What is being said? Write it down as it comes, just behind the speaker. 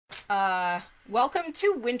Welcome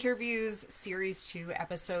to Winterviews Series 2,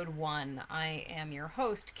 Episode 1. I am your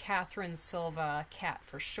host, Catherine Silva, Cat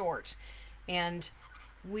for short, and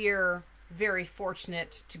we're very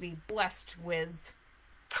fortunate to be blessed with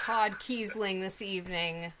Todd Keisling this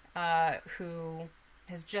evening, who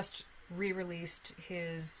has just re-released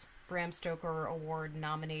his Bram Stoker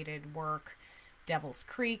Award-nominated work, Devil's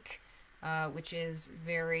Creek, which is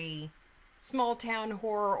very small-town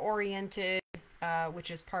horror-oriented, which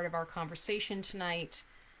is part of our conversation tonight.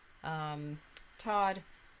 Todd,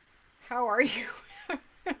 how are you?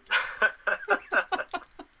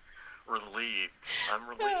 Relieved. I'm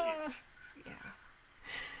relieved. Yeah,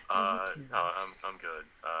 me too. No, I'm good.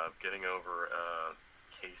 Getting over a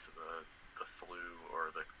case of the flu or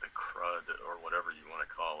the crud or whatever you want to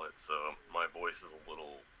call it. So my voice is a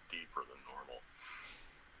little deeper than normal.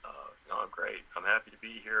 No, I'm great. I'm happy to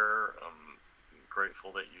be here. I'm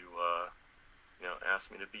grateful that you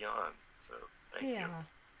asked me to be on. So thank you. Yeah.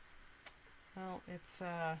 Well, it's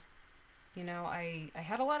I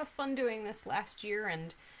had a lot of fun doing this last year,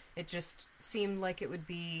 and it just seemed like it would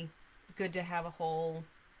be good to have a whole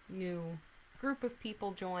new group of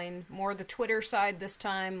people join. More the Twitter side this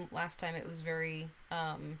time. Last time it was very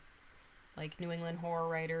like New England horror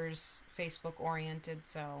writers, Facebook oriented.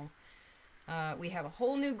 So we have a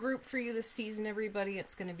whole new group for you this season, everybody.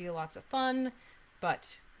 It's going to be lots of fun,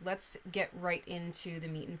 but let's get right into the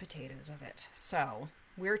meat and potatoes of it. So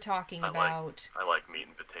we're talking about I like meat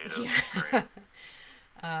and potatoes. It's yeah.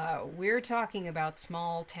 great. We're talking about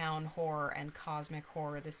small town horror and cosmic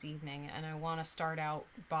horror this evening, and I want to start out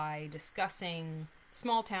by discussing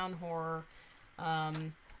small town horror.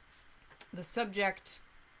 Um, the subject,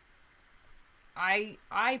 I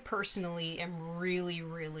personally am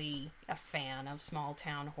really a fan of small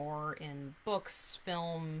town horror in books,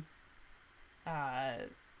 film, uh,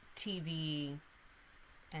 TV,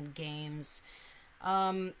 and games.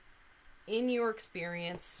 Um, in your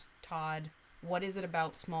experience, Todd, what is it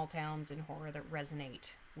about small towns and horror that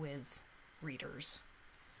resonate with readers?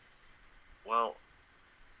 Well,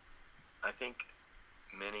 I think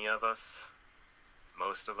many of us,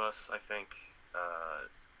 most of us, I think,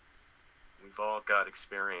 we've all got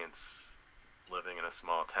experience living in a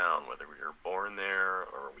small town, whether we were born there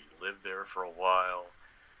or we lived there for a while.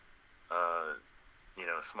 Uh,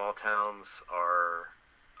 Small towns are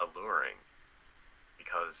alluring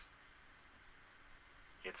because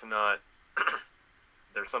it's not,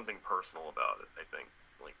 there's something personal about it, I think.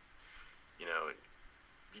 Like,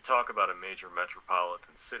 you talk about a major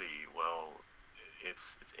metropolitan city, well,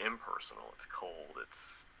 it's impersonal, it's cold,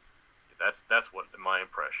 that's what my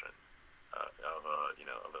impression of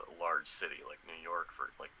a large city like New York.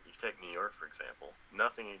 For like, you take New York for example.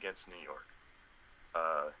 Nothing against New York,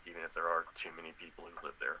 even if there are too many people who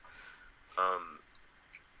live there. Um,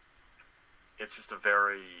 it's just a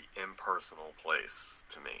very impersonal place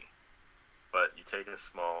to me. But you take a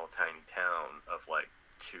small, tiny town of like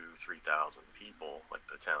 3,000 people, like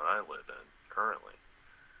the town I live in currently,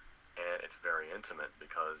 and it's very intimate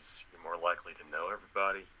because you're more likely to know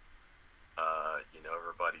everybody. You know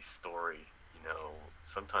everybody's story.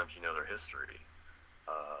 Sometimes you know their history.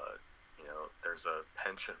 There's a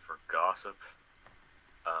penchant for gossip.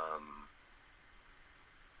 Um,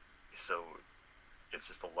 so it's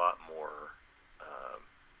just a lot more.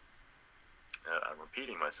 I'm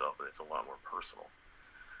repeating myself, but it's a lot more personal.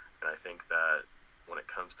 And I think that when it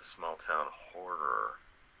comes to small town horror,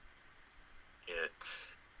 it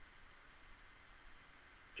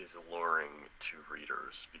is alluring to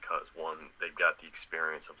readers because one, they've got the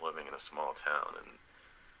experience of living in a small town, and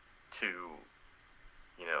two,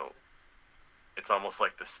 you know, it's almost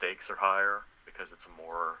like the stakes are higher because it's a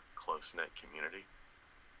more close knit community.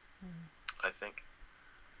 Mm. I think.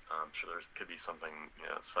 I'm sure there could be something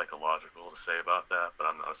psychological to say about that, but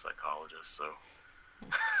I'm not a psychologist, so.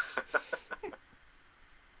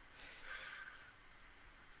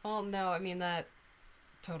 Well, no, I mean that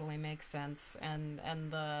totally makes sense, and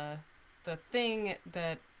the thing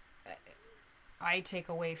that I take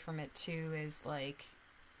away from it too is like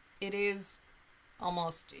it is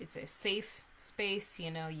almost it's a safe space.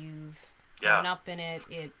 You've Yeah, grown up in it.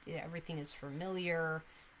 Everything is familiar.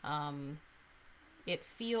 Um, it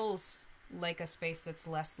feels like a space that's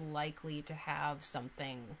less likely to have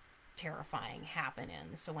something terrifying happen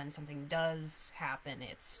in. So when something does happen,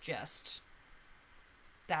 it's just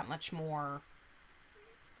that much more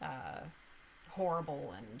uh,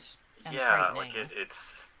 horrible and yeah, like frightening.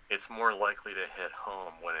 it's more likely to hit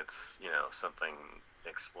home when it's something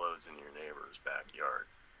explodes in your neighbor's backyard.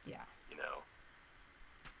 Yeah. You know,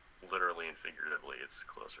 Literally and figuratively, it's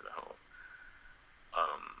closer to home.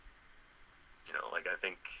 Um, like I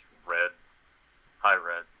think Hi,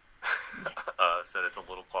 Red. Said it's a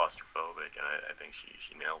little claustrophobic, and I think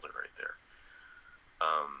she nails it right there.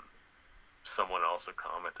 Someone also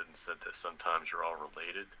commented and said that sometimes you're all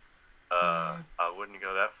related. I wouldn't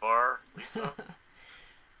go that far, Lisa.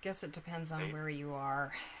 Guess it depends on where you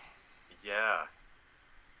are. Yeah.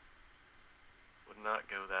 Would not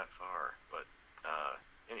go that far, but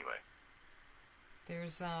anyway.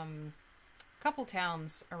 There's a couple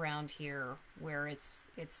towns around here where it's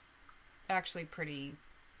actually pretty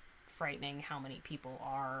frightening how many people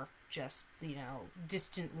are just,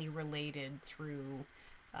 distantly related through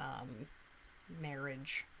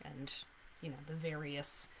marriage and, the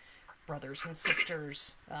various brothers and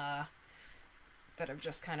sisters that have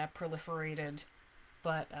just kind of proliferated.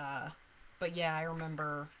 But yeah, I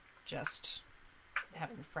remember just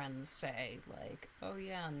having friends say, like, oh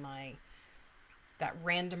yeah, and that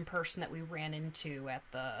random person that we ran into at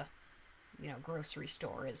the, grocery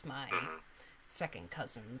store is my second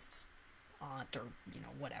cousin's aunt, or,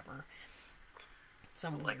 whatever.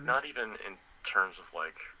 Some like, weird. not even in terms of,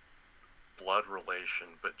 like, blood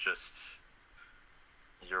relation, but just,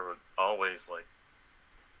 you're always, like,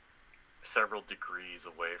 several degrees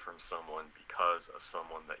away from someone because of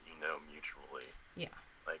someone that you know mutually. Yeah.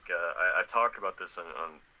 Like, I've talked about this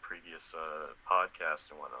on previous podcasts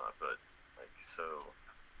and whatnot, but, like, so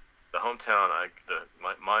the hometown,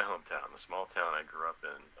 my hometown, the small town I grew up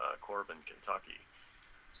in, Corbin, Kentucky,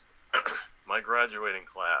 my graduating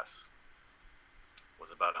class was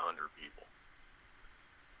about 100 people.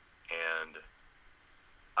 And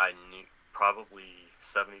I knew probably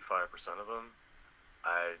 75% of them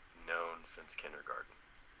I've known since kindergarten.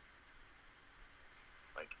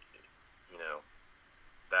 Like,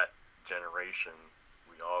 that generation,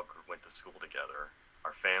 we all went to school together.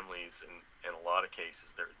 Our families, in a lot of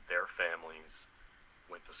cases, their families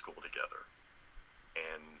went to school together.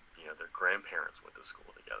 And, their grandparents went to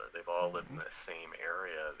school together. They've all lived in the same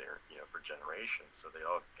area there, for generations. So they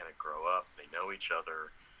all kind of grow up. They know each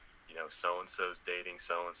other. So-and-so's dating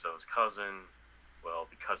so-and-so's cousin. Well,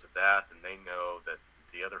 because of that, then they know that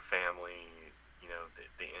the other family,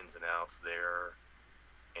 the ins and outs there.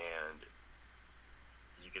 And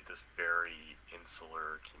you get this very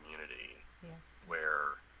insular community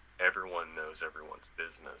where everyone knows everyone's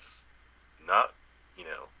business. Not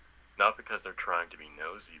because they're trying to be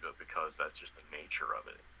nosy, but because that's just the nature of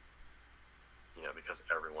it. Because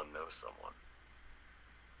everyone knows someone.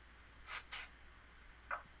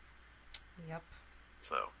 Yep.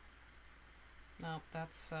 So. No,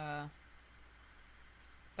 that's the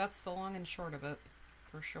long and short of it,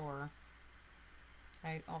 for sure.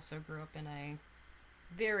 I also grew up in a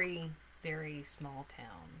very, very small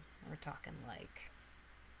town. We're talking like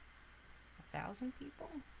 1,000 people,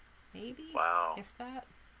 maybe. Wow. If that.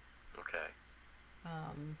 Okay.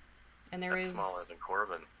 And that's smaller than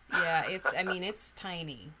Corbin. Yeah, it's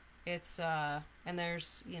tiny. It's and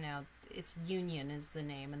there's, it's Union is the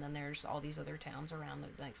name, and then there's all these other towns around,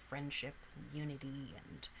 like Friendship and Unity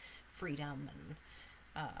and Freedom,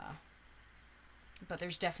 and but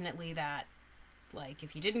there's definitely that, like,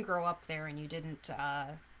 if you didn't grow up there and you didn't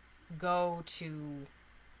go to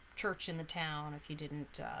church in the town, if you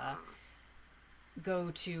didn't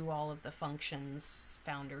go to all of the functions,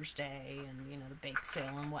 Founders Day and, the bake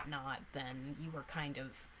sale and whatnot, then you were kind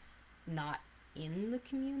of not in the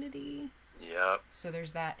community. Yep. So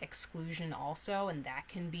there's that exclusion also, and that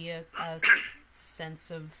can be a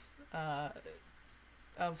sense of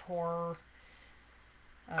horror.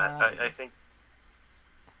 I think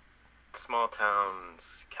small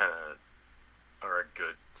towns kind of are a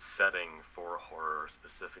good setting for horror,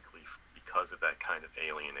 specifically because of that kind of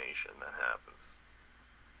alienation that happens.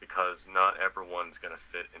 Because not everyone's going to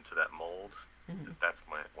fit into that mold. Mm-hmm. That's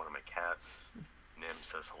one of my cats. Nim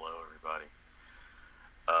says hello, everybody.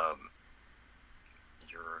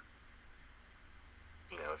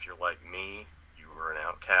 If you're like me, you were an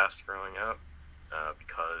outcast growing up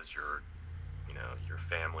because your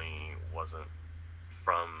family wasn't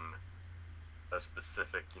from a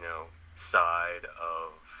specific, side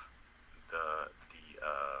of the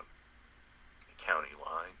county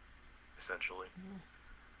line, essentially. Mm-hmm.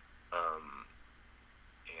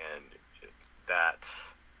 And that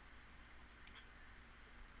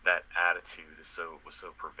attitude was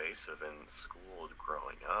so pervasive in school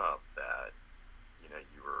growing up that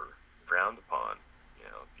you were frowned upon.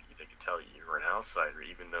 They could tell you were an outsider,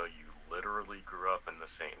 even though you literally grew up in the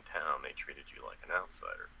same town. They treated you like an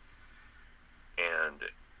outsider, and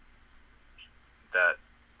that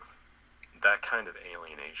kind of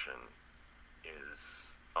alienation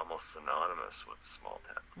is almost synonymous with small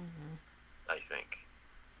town. Mm-hmm. I think,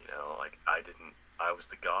 like I was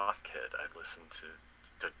the goth kid. I listened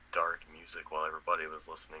to dark music while everybody was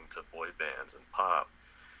listening to boy bands and pop.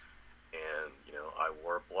 And, you know, I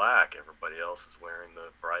wore black. Everybody else is wearing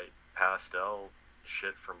the bright pastel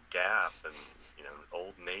shit from Gap and, you know,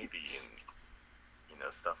 Old Navy and, you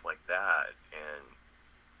know, stuff like that. And,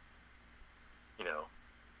 you know,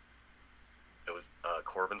 it was,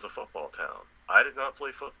 Corbin's a football town. I did not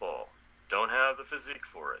play football. Don't have the physique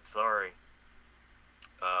for it. Sorry.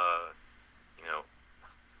 You know,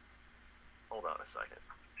 hold on a second.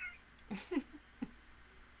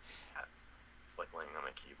 It's like laying on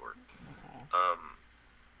my keyboard.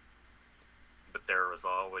 But there was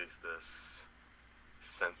always this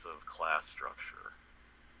sense of class structure,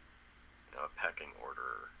 you know, a pecking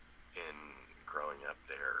order in growing up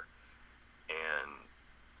there. And,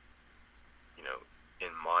 you know,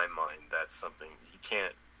 in my mind, that's something you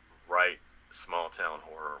can't write small town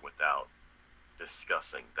horror without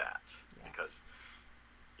discussing that, because,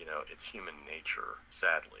 you know, it's human nature,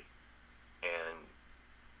 sadly, and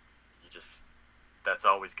you just, that's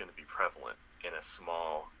always going to be prevalent in a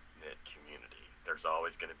small knit community. There's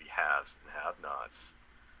always going to be haves and have-nots,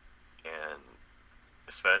 and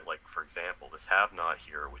especially, like, for example, this have-not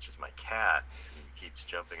here, which is my cat, who keeps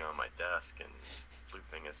jumping on my desk and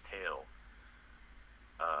looping his tail.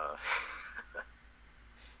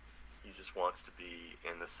 He just wants to be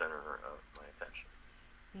in the center of my attention.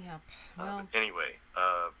 Yep. Well, but anyway,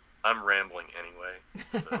 I'm rambling anyway.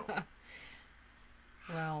 So.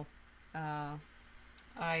 Well,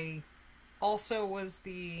 I also was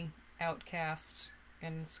the outcast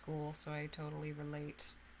in school, so I totally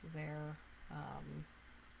relate there.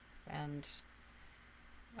 And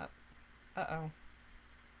uh-oh,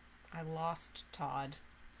 I lost Todd.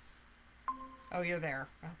 Oh, you're there.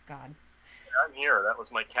 Oh, God. I'm here. That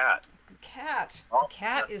was my cat. Cat. Oh, the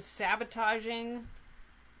cat is sabotaging.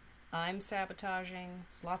 I'm sabotaging.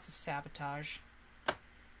 There's lots of sabotage.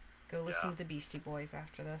 Go listen to the Beastie Boys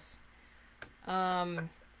after this.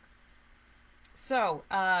 So,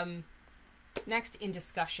 next in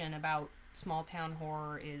discussion about small town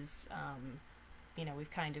horror is, you know,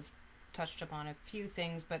 we've kind of touched upon a few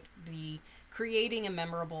things, but the creating a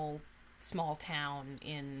memorable small town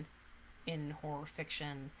in horror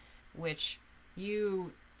fiction, which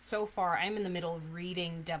you, so far, I'm in the middle of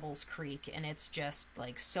reading Devil's Creek, and it's just,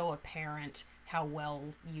 like, so apparent how well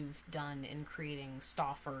you've done in creating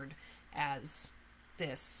Stafford as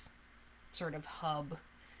this sort of hub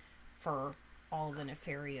for all the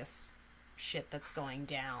nefarious shit that's going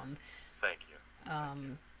down. Thank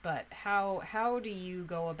you. But how do you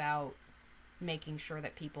go about making sure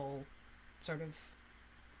that people sort of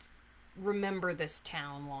remember this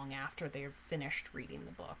town long after they've finished reading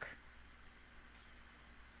the book?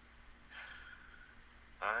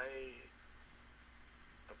 I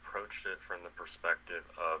approached it from the perspective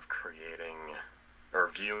of creating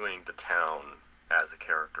or viewing the town as a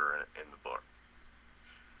character in the book.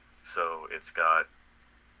 So it's got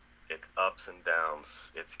its ups and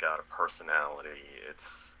downs, it's got a personality,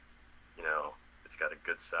 it's, you know, it's got a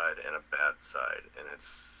good side and a bad side, and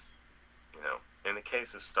it's, you know, in the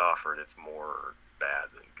case of Stafford, it's more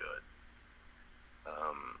bad than good.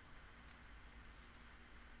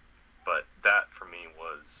 But that, for me,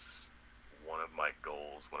 was one of my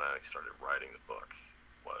goals when I started writing the book,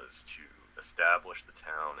 was to establish the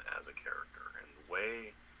town as a character. And the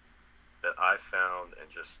way that I found, and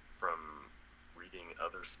just from reading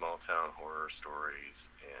other small town horror stories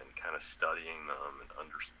and kind of studying them and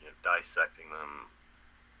dissecting them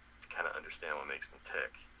to kind of understand what makes them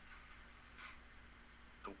tick,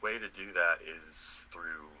 the way to do that is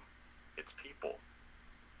through its people.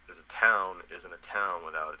 Because a town isn't a town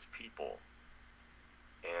without its people.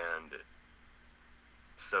 And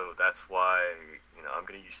so that's why, you know, I'm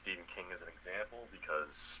going to use Stephen King as an example,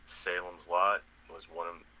 because Salem's Lot was one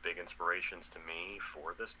of the big inspirations to me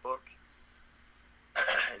for this book.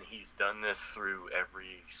 And he's done this through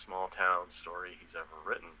every small town story he's ever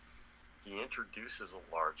written. He introduces a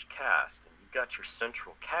large cast, and you've got your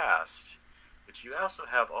central cast, but you also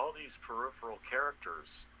have all these peripheral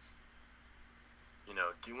characters, you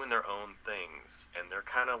know, doing their own things, and they're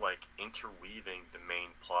kind of like interweaving the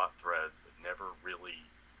main plot threads, but never really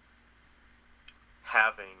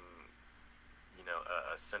having, you know,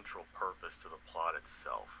 a central purpose to the plot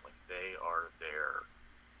itself. Like, they are there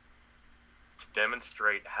to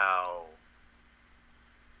demonstrate how,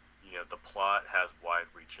 you know, the plot has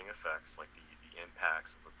wide-reaching effects, like the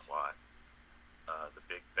impacts of the plot, the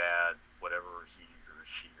big bad, whatever he or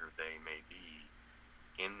she or they may be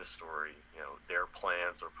in the story, you know, their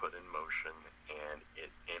plans are put in motion, and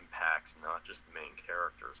it impacts not just the main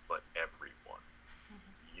characters, but everyone.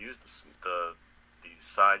 Mm-hmm. You use the these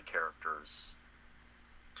side characters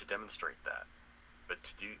to demonstrate that.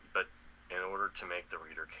 But in order to make the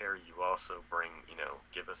reader care, you also bring,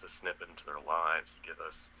 give us a snippet into their lives. You give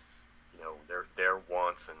us, their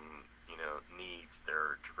wants and, needs,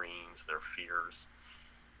 their dreams, their fears.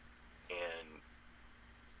 And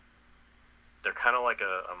they're kind of like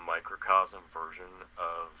a microcosm version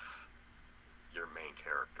of your main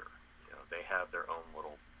character. They have their own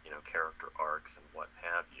little, character arcs and what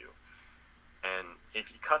have you. And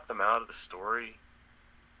if you cut them out of the story,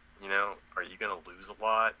 are you going to lose a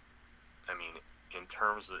lot? I mean, in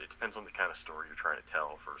terms of, it depends on the kind of story you're trying to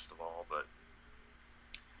tell, first of all, but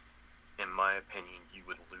in my opinion, you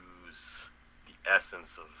would lose the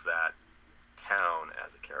essence of that town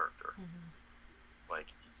as a character. Mm-hmm.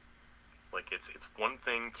 Like it's one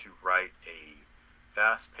thing to write a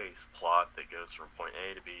fast-paced plot that goes from point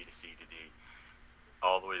A to B to C to D,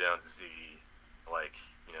 all the way down to Z, like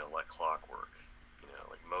clockwork.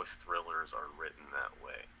 Like most thrillers are written that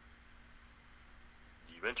way.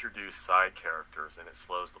 You introduce side characters and it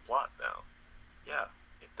slows the plot down. Yeah,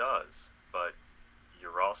 it does, but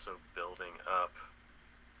you're also building up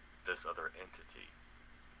this other entity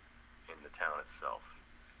in the town itself.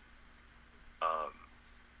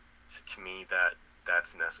 To me,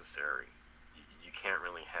 that's necessary. You can't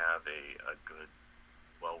really have a good,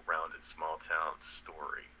 well-rounded small town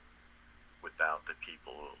story without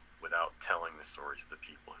telling the stories of the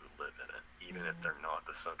people who live in it, even if they're not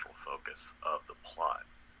the central focus of the plot.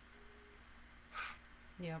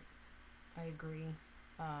 Yep, I agree.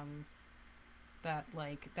 That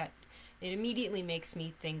it immediately makes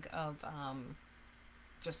me think of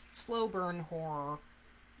just slow burn horror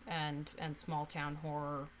and small town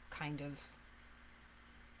horror kind of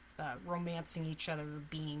romancing each other,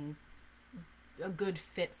 being a good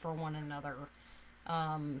fit for one another.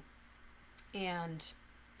 And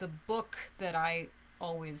the book that I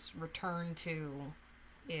always return to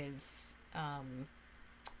is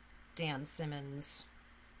Dan Simmons'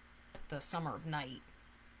 The Summer of Night.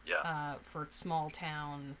 Yeah. For small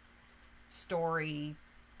town story,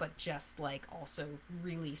 but just also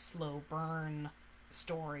really slow burn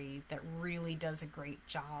story that really does a great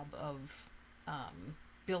job of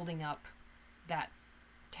building up that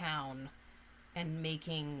town and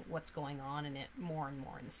making what's going on in it more and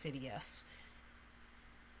more insidious.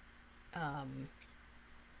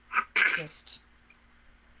 It's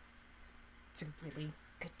a really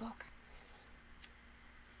good book.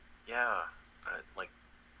 Yeah,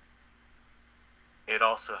 it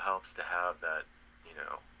also helps to have that,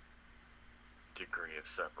 degree of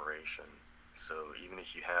separation. So even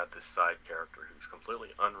if you have this side character who's completely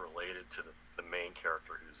unrelated to the main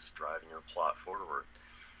character who's driving your plot forward,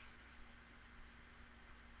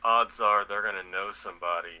 odds are they're going to know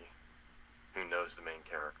somebody who knows the main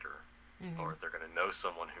character, or they're going to know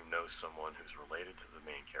someone who's related to the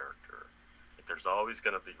main character. There's always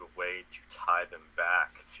going to be a way to tie them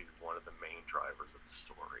back to one of the main drivers of the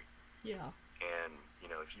story. Yeah. And,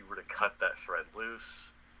 if you were to cut that thread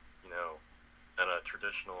loose, in a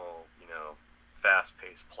traditional,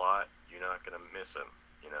 fast-paced plot, you're not going to miss them.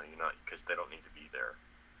 You're not, because they don't need to be there.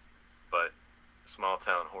 But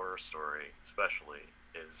small-town horror story, especially,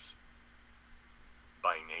 is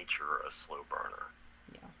by nature a slow burner.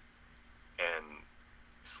 Yeah. And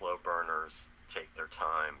slow burners take their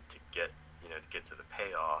time to get to the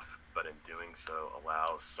payoff, but in doing so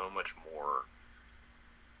allows so much more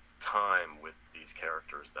time with these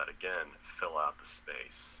characters that again fill out the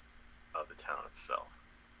space of the town itself.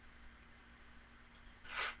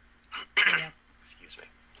 Yep. Excuse me.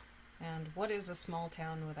 And what is a small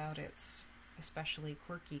town without its especially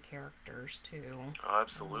quirky characters too? Oh,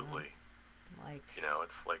 absolutely.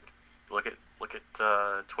 It's like look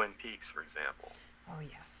at Twin Peaks, for example. Oh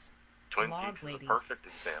yes. Twin Peaks is a perfect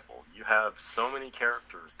example. You have so many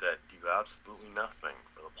characters that do absolutely nothing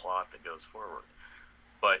for the plot that goes forward.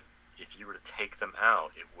 But if you were to take them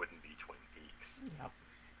out, it wouldn't be Twin Peaks. Yep.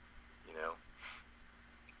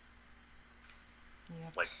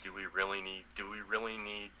 Yep. Like, do we really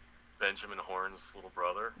need Benjamin Horne's little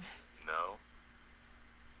brother? No.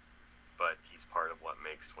 But he's part of what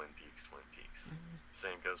makes Twin Peaks Twin Peaks.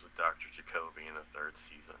 Same goes with Dr. Jacoby in the third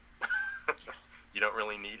season. You don't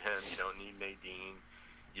really need him. You don't need Nadine.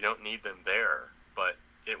 You don't need them there. But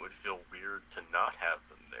it would feel weird to not have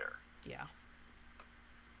them there. Yeah.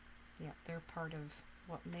 Yeah, they're part of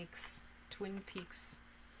what makes Twin Peaks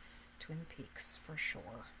for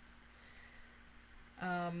sure.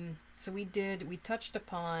 So we touched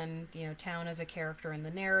upon, town as a character in the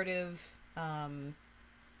narrative, and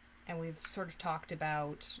we've sort of talked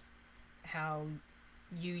about how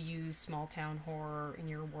you use small town horror in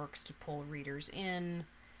your works to pull readers in.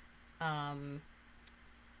 I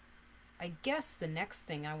guess the next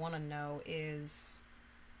thing I want to know is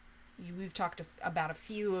we've talked about a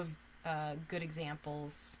few of good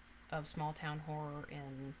examples of small town horror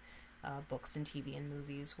in books and TV and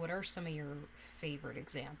movies. What are some of your favorite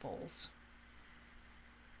examples?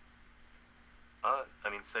 I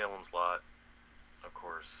mean, Salem's Lot, of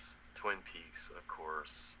course. Twin Peaks, of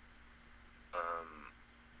course.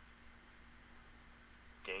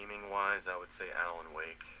 Gaming-wise, I would say Alan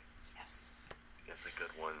Wake. Yes. Is a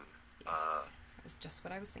good one. Yes. That was just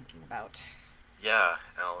what I was thinking about. Yeah,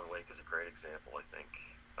 Alan Wake is a great example, I think,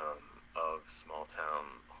 of small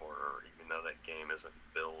town horror. Even though that game isn't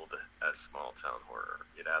billed as small town horror,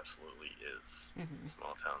 it absolutely is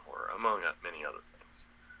small town horror, among many other things.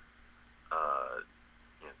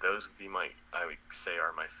 Those would be I would say,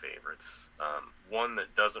 are my favorites. One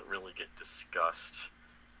that doesn't really get discussed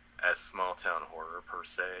as small town horror per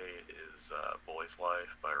se is Boy's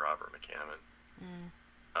Life by Robert McCammon.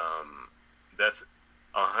 That's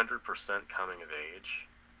 100% coming of age,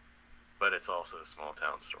 but it's also a small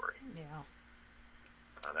town story. Yeah.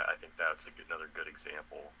 I think that's another good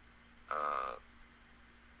example.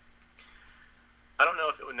 I don't know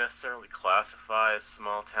if it would necessarily classify as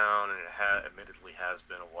small town, and it admittedly has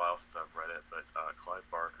been a while since I've read it, but Clive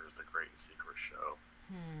Barker's The Great and Secret Show.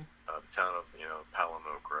 The town of,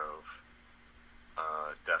 Palamo Grove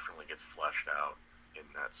definitely gets fleshed out in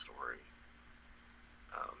that story.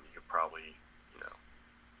 You could probably,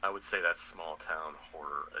 I would say that's small town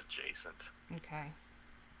horror adjacent. Okay.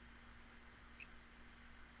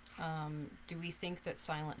 Do we think that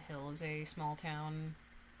Silent Hill is a small town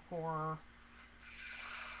horror?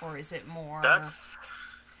 Or is it more... That's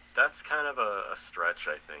kind of a stretch,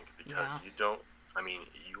 I think, because you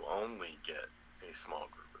only get a small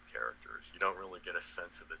group of characters. You don't really get a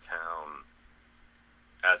sense of the town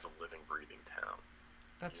as a living, breathing town.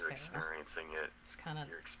 That's You're fair. experiencing it. It's kind of...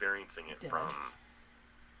 You're experiencing it from,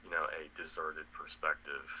 a deserted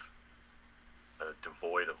perspective,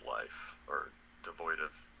 devoid of life, or devoid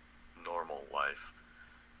of normal life.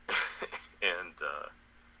 And,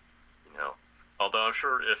 although I'm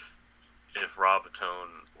sure if Rob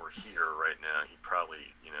Atone were here right now, he'd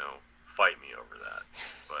probably, fight me over that.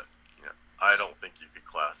 But, I don't think you could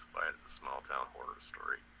classify it as a small town horror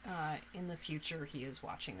story. In the future, he is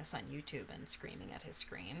watching this on YouTube and screaming at his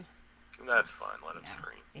screen. That's fine. Let him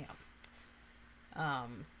scream. Yeah.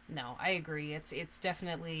 No, I agree. It's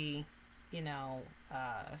definitely,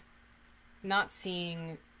 not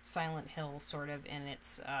seeing Silent Hill sort of in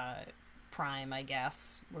its prime, I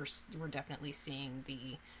guess. We're definitely seeing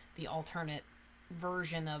the alternate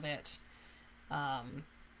version of it.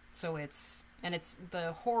 So it's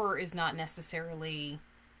the horror is not necessarily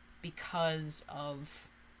because of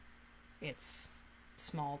its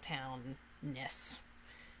small townness.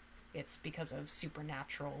 It's because of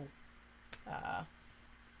supernatural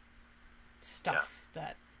stuff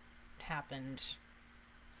that happened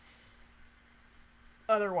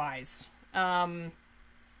otherwise. I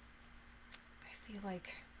feel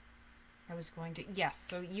like I was going to... Yes,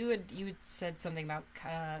 so you had said something about...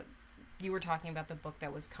 you were talking about the book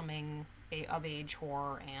that was coming of age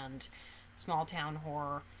horror and small town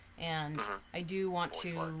horror, and I do want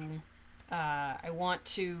I want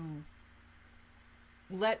to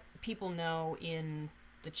let people know in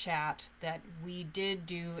the chat that we did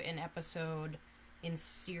do an episode in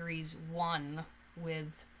series 1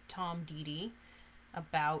 with Tom Deedy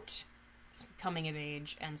about coming of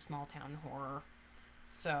age and small town horror.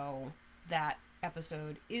 So that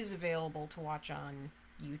episode is available to watch on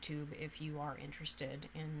YouTube if you are interested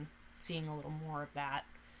in seeing a little more of that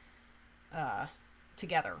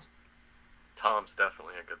together. Tom's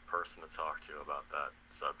definitely a good person to talk to about that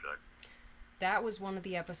subject. That was one of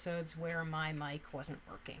the episodes where my mic wasn't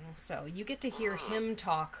working, so you get to hear him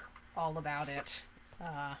talk all about it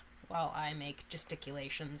while I make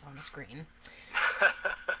gesticulations on the screen.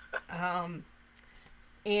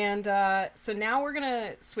 So now we're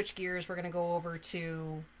gonna switch gears. We're gonna go over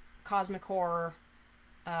to cosmic horror,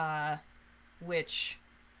 which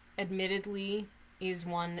admittedly is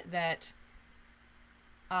one that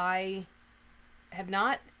I have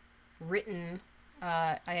not written.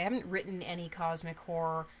 I haven't written any cosmic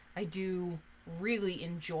horror. I do really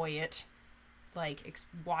enjoy it, like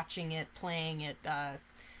watching it, playing it,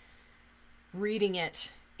 reading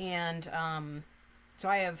it, and so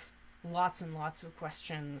I have lots and lots of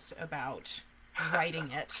questions about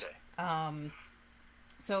writing it. Okay.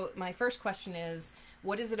 So my first question is,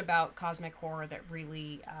 what is it about cosmic horror that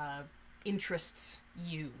really interests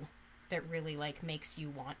you, that really makes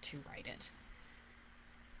you want to write it?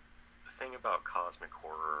 thing about cosmic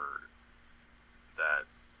horror that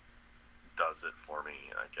does it for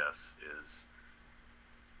me, I guess, is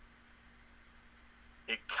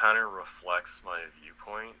it kind of reflects my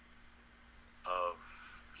viewpoint of,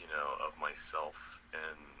 of myself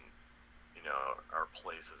and, our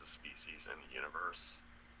place as a species in the universe,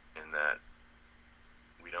 in that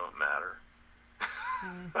we don't matter.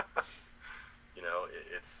 Mm.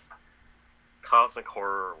 It's cosmic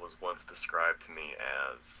horror was once described to me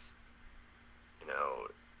as,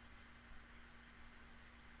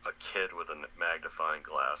 a kid with a magnifying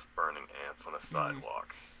glass burning ants on a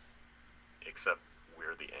sidewalk. Except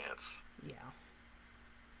we're the ants. Yeah.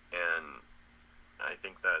 And I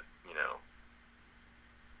think that,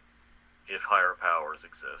 if higher powers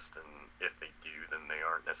exist, and if they do, then they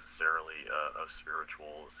aren't necessarily of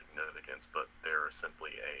spiritual significance, but they're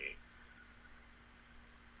simply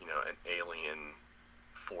an alien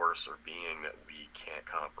force or being that we can't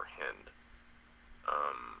comprehend.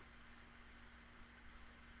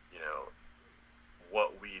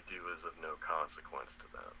 What we do is of no consequence to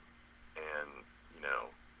them. And,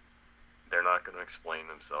 they're not going to explain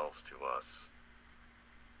themselves to us.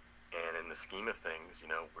 And in the scheme of things,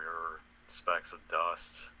 we're specks of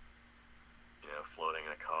dust, floating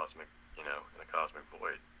in a cosmic,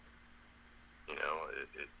 void.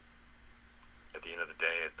 It at the end of the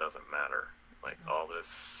day, it doesn't matter. Like, all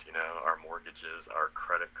this, our mortgages, our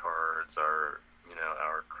credit cards, our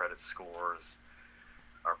credit scores,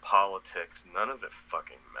 our politics, none of it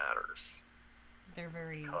fucking matters. They're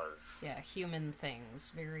very, human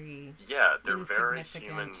things. Very they're very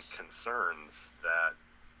human concerns that,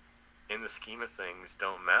 in the scheme of things,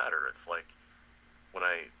 don't matter. It's like when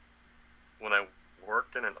I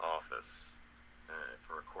worked in an office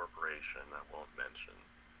for a corporation I won't mention.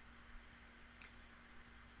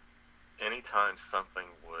 Anytime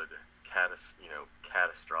something would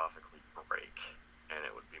catastrophically break, and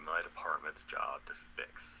it would be my department's job to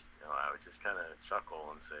fix, I would just kind of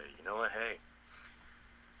chuckle and say, you know what, hey,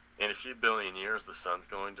 in a few billion years, the sun's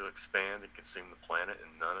going to expand and consume the planet,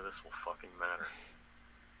 and none of this will fucking matter.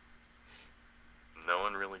 No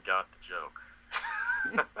one really got the joke.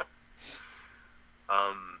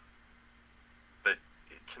 But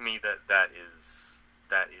to me, that is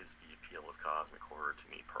the appeal of cosmic horror to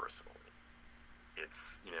me personally.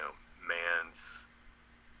 It's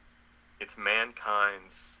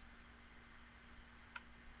mankind's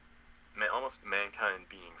almost mankind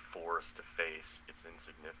being forced to face its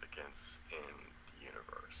insignificance in the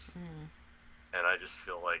universe. And I just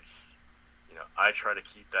feel like, I try to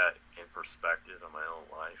keep that in perspective in my own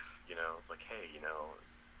life. It's like, hey,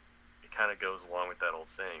 it kind of goes along with that old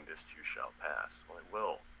saying, this too shall pass. Well, it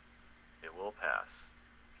will. It will pass.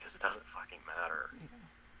 Because it doesn't fucking matter. In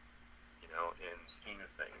the scheme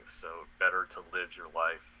of things. So better to live your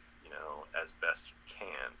life, as best you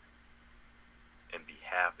can, and be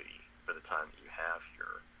happy for the time that you have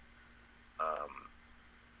here.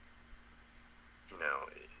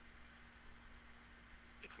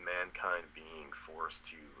 It's mankind being forced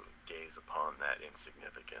to gaze upon that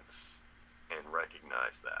insignificance and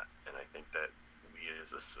recognize that. And I think that we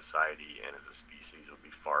as a society and as a species would be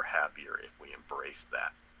far happier if we embraced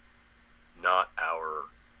that. Not our,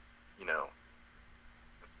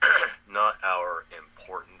 not our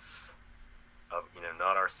importance of,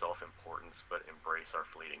 not our self-importance, but embrace our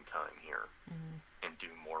fleeting time here and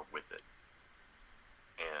do more with it.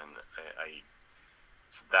 And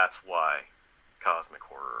so that's why cosmic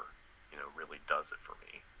horror, really does it for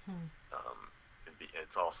me.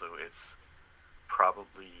 It's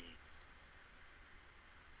probably,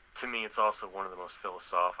 to me, it's also one of the most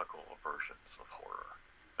philosophical versions of horror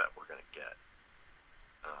that we're going to get.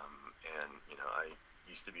 I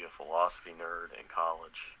used to be a philosophy nerd in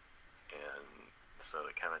college, and so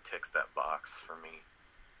it kind of ticks that box for me.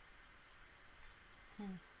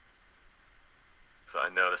 So I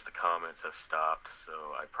noticed the comments have stopped,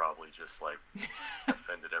 so I probably just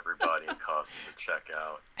offended everybody and caused them to check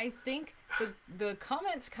out. I think the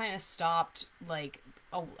comments kind of stopped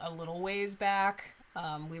a little ways back.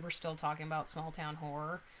 We were still talking about small town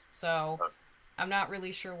horror, so I'm not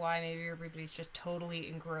really sure why. Maybe everybody's just totally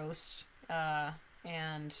engrossed,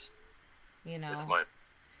 and it's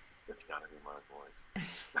gotta be my voice.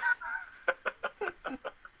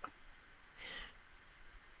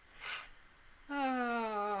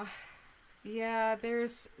 Yeah,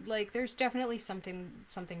 there's definitely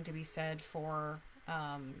something to be said for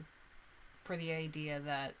the idea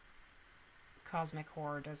that cosmic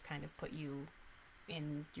horror does kind of put you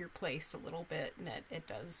in your place a little bit, and it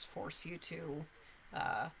does force you to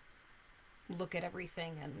look at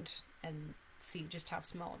everything and see just how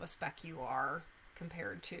small of a speck you are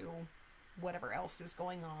compared to whatever else is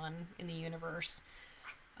going on in the universe.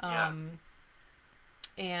 Yeah.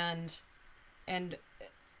 And and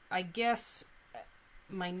I guess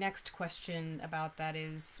my next question about that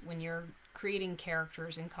is, when you're creating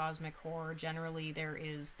characters in cosmic horror, generally there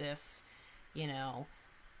is this, you know,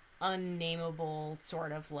 unnameable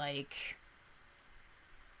sort of like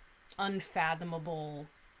unfathomable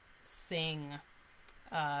thing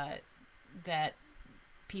that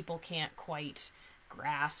people can't quite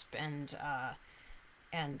grasp, and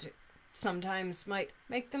sometimes might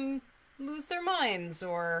make them lose their minds,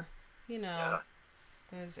 or you know,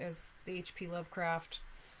 Yeah. as the H.P. Lovecraft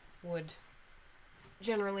would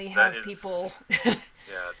generally That have is, people.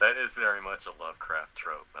 yeah, that is very much a Lovecraft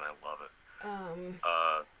trope, and I love it. um,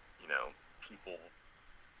 You know, people,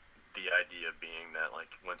 the idea being that, like,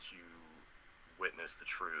 once you witness the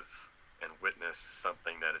truth and witness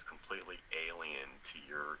something that is completely alien to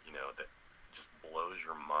your, that just blows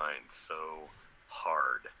your mind so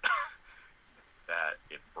hard that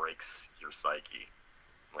it breaks your psyche.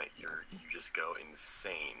 Like, you just go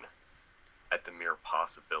insane at the mere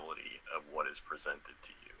possibility of what is presented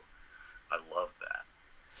to you. I love that.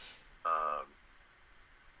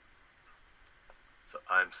 So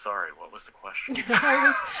I'm sorry, what was the question?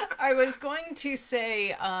 I was going to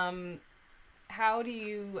say, how do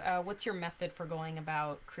you? What's your method for going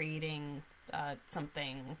about creating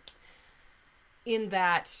something in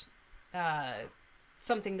that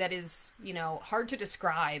something that is, hard to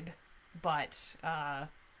describe, but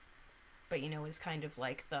is kind of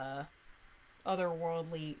like the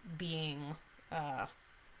otherworldly being that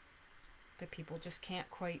people just can't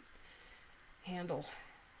quite handle.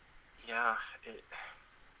 Yeah,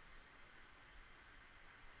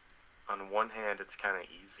 on one hand, it's kind of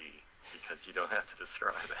easy because you don't have to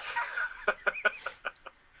describe it.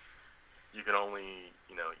 You can only,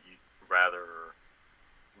 you rather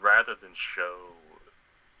than show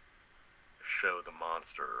the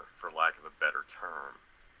monster, for lack of a better term,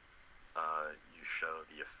 you show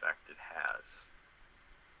the effect it has,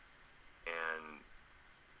 and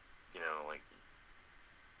like,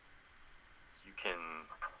 you can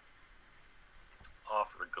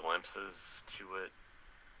offer glimpses to it,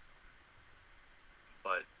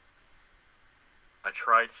 but I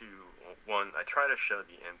try to show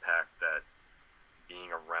the impact that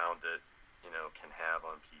being around it, can have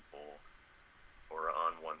on people or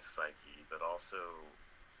on one's psyche, but also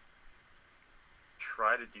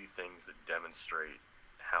try to do things that demonstrate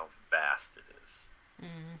how vast it is.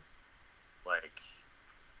 Mm. Like,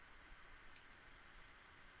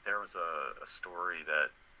 there was a story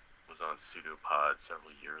that was on Pseudopod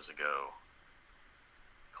several years ago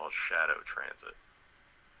called Shadow Transit.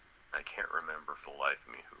 I can't remember for the life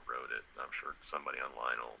of me who wrote it. I'm sure somebody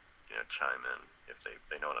online will, chime in if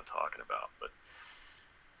they know what I'm talking about. But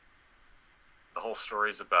the whole story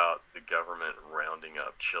is about the government rounding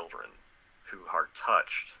up children who are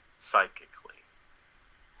touched psychically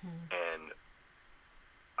and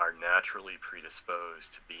are naturally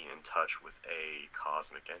predisposed to be in touch with a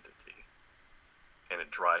cosmic entity. And it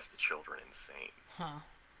drives the children insane. Huh.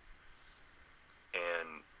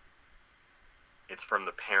 And it's from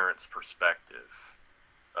the parent's perspective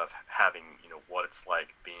of having, what it's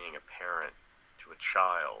like being a parent to a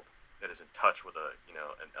child that is in touch with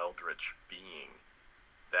an eldritch being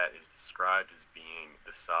that is described as being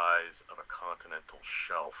the size of a continental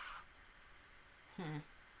shelf. And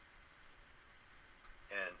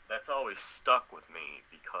that's always stuck with me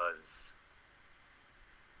because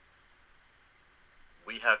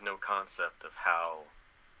we have no concept of how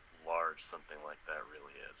large something like that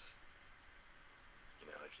really is.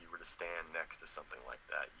 If you were to stand next to something like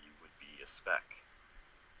that, you would be a speck.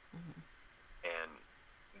 Mm-hmm. And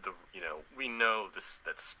we know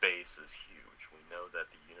that space is huge. We know that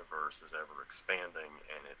the universe is ever expanding,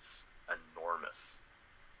 and it's enormous.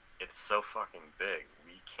 It's so fucking big,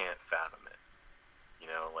 we can't fathom it.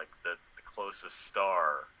 Like the closest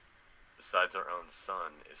star besides our own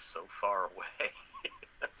sun is so far away.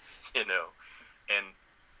 And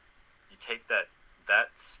you take that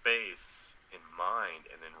space in mind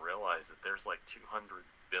and then realize that there's like 200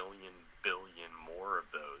 billion more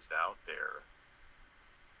of those out there.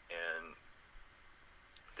 And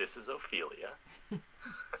this is Ophelia.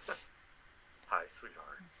 Hi,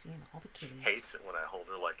 sweetheart. I'm seeing all the kitties. She hates it when I hold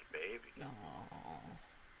her like a baby. Aww.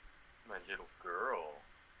 My little girl.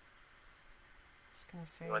 Just gonna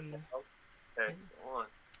say, hey, go on.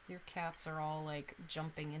 Your cats are all like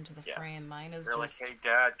jumping into the frame. Mine is They're just like, hey,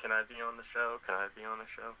 Dad, can I be on the show? Can I be on the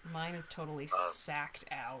show? Mine is totally sacked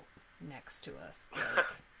out next to us. Like...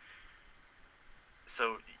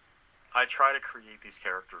 So I try to create these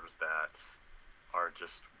characters that are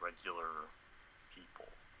just regular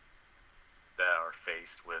people that are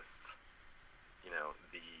faced with, you know,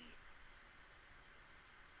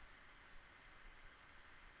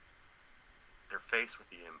 they're faced with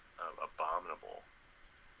the abominable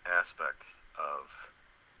aspect of,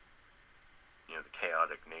 you know, the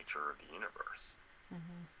chaotic nature of the universe.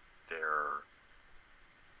 Mm-hmm. They're,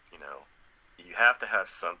 you know, you have to have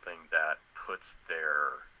something that puts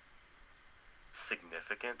their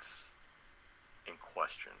significance in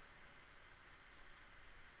question.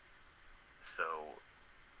 So,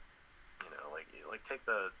 you know, like take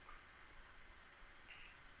the,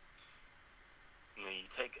 you know, you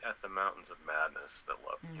take At the Mountains of Madness that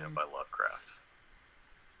love, you know, by Lovecraft,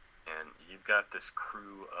 and you've got this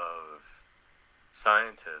crew of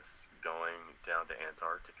scientists going down to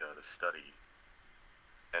Antarctica to study,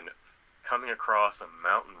 and coming across a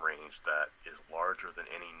mountain range that is larger than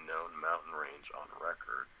any known mountain range on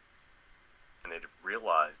record. And they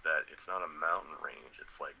realize that it's not a mountain range,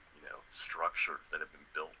 it's like, you know, structures that have been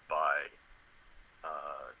built by,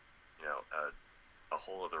 you know, a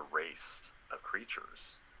whole other race of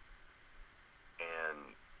creatures.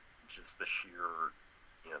 And just the sheer,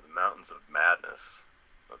 you know, the mountains of madness.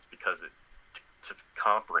 That's because to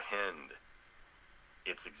comprehend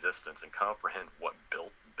its existence and comprehend what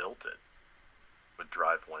built it would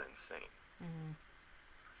drive one insane. Mm-hmm.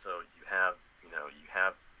 So you have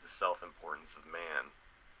the self-importance of man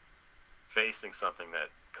facing something that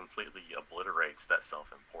completely obliterates that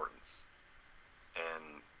self-importance,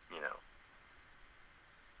 and, you know,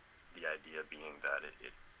 the idea being that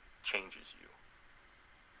it changes you.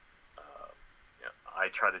 You know, I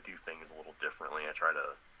try to do things a little differently. I try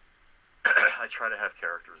to I try to have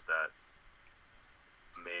characters that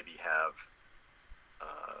maybe have,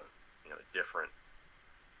 you know, different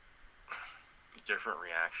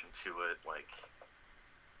reaction to it. Like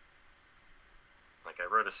I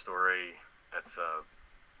wrote a story that's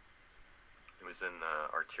it was in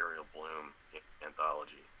Arterial Bloom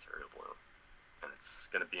anthology, Arterial Bloom, and it's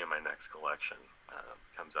going to be in my next collection.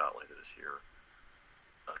 Comes out later this year.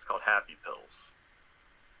 It's called Happy Pills,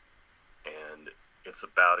 and it's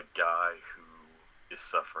about a guy who is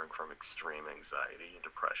suffering from extreme anxiety and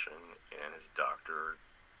depression, and his doctor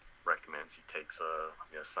recommends he takes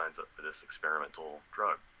signs up for this experimental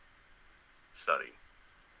drug study.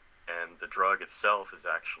 And the drug itself is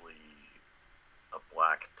actually a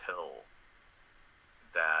black pill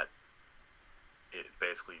that it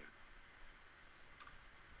basically,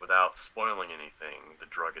 without spoiling anything, the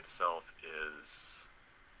drug itself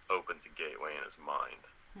opens a gateway in his mind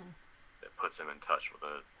that puts him in touch with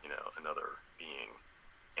another being,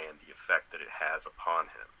 and the effect that it has upon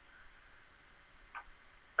him.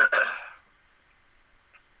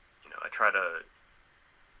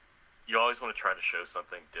 You always want to try to show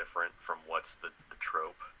something different from what's the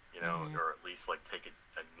trope, or at least like take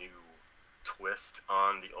a new twist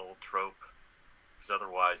on the old trope, because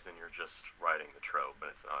otherwise then you're just writing the trope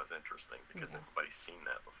and it's not as interesting because everybody's seen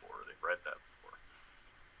that before, they've read that before.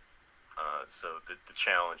 So the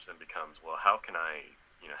challenge then becomes, well, how can I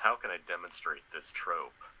demonstrate this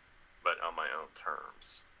trope but on my own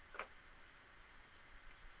terms?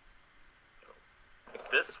 So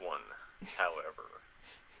this one, however,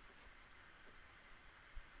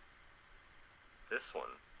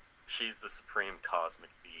 she's the supreme cosmic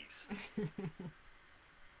beast.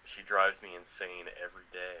 She drives me insane every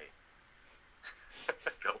day.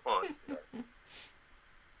 Go on, sweetheart.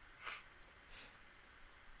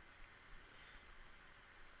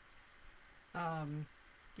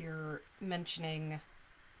 You're mentioning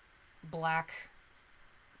black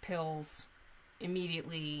pills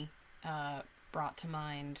immediately brought to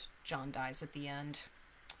mind John Dies at the End.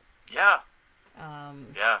 Yeah.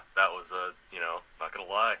 Yeah, that was not gonna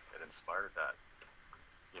lie, it inspired that.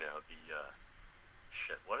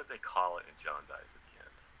 What did they call it in John Dies at the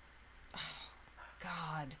End? Oh,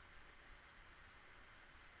 God.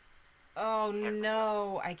 Oh,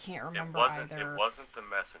 no, I can't remember either. It wasn't The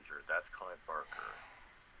Messenger. That's Clive Barker.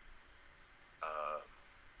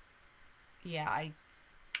 Yeah, I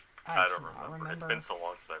don't remember. It's been so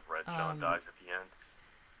long since I've read John Dies at the End.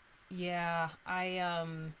 Yeah,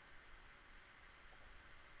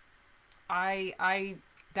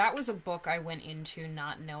 that was a book I went into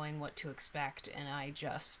not knowing what to expect, and I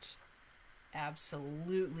just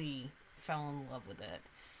absolutely fell in love with it.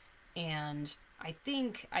 And I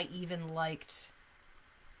think I even liked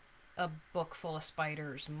A Book Full of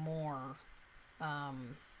Spiders more,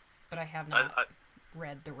 but I have not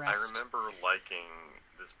read the rest. I remember liking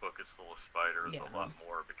This Book Is Full of Spiders a lot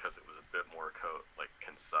more because it was a bit more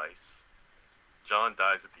concise. John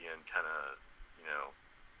Dies at the End kind of,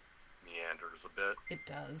 meanders a bit. It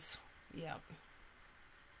does. Yep.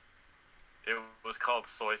 It was called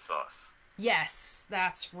Soy Sauce. Yes,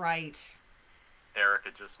 that's right. Erica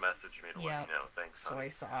just messaged me to let Yep. me know. Thanks, Soy honey.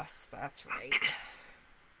 sauce. That's right.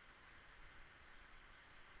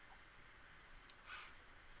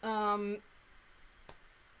 Um.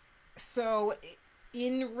 So,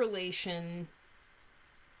 in relation,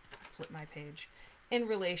 flip my page. In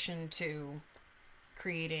relation to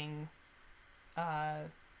creating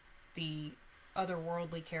the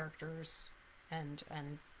otherworldly characters and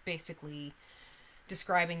basically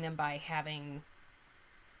describing them by having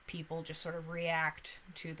people just sort of react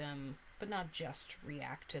to them, but not just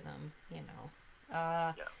react to them, you know.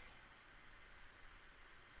 Yeah.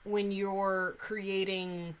 When you're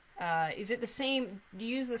creating, is it the same? Do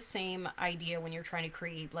you use the same idea when you're trying to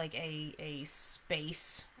create like a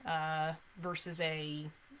space versus a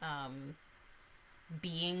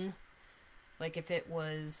being? Like if it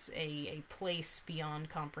was a place beyond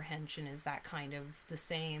comprehension, is that kind of the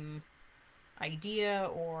same idea,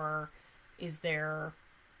 or is there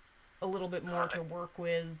a little bit more to work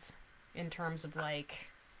with in terms of like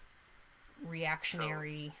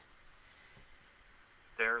reactionary?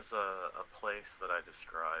 So there's a place that I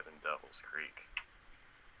describe in Devil's Creek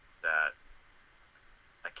that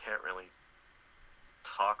I can't really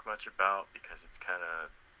talk much about because it's kind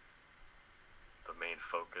of the main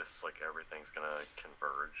focus. Like everything's gonna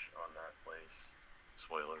converge on that place.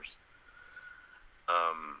 Spoilers.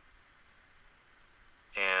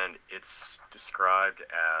 And it's described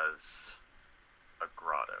as a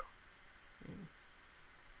grotto. Mm.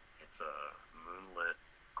 It's a moonlit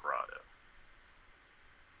grotto.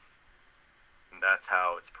 And that's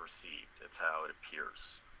how it's perceived. It's how it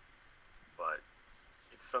appears. But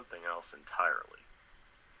it's something else entirely.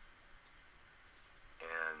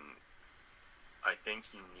 And I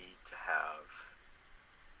think you need to have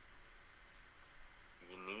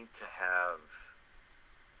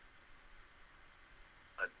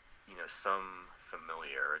some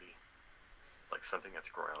familiarity, like something that's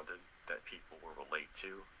grounded that people will relate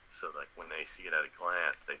to, so like when they see it at a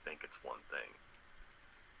glance they think it's one thing.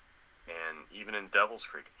 And even in Devil's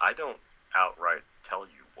Creek, I don't outright tell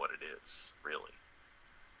you what it is, really,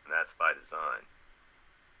 and that's by design.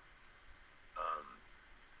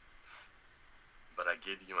 But I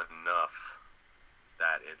give you enough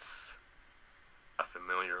that it's a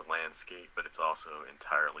familiar landscape, but it's also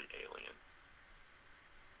entirely alien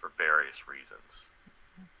for various reasons.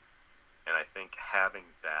 And I think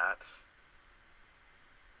having that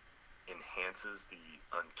enhances the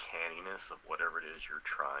uncanniness of whatever it is you're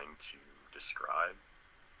trying to describe,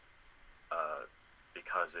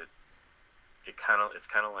 because it's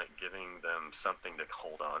kind of like giving them something to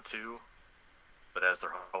hold on to, but as they're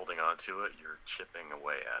holding on to it, you're chipping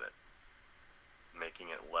away at it, making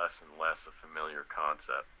it less and less a familiar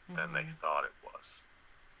concept than they thought it was.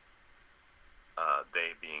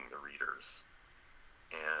 They being the readers.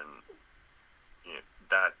 And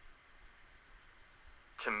that,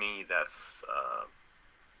 to me, that's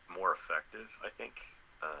more effective, I think.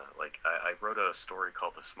 I wrote a story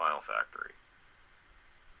called The Smile Factory,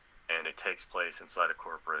 and it takes place inside a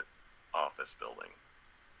corporate office building.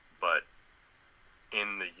 But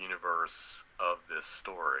in the universe of this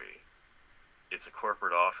story, it's a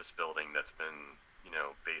corporate office building that's been,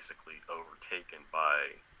 basically overtaken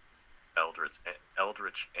by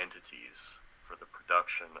eldritch entities for the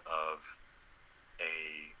production of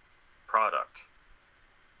a product.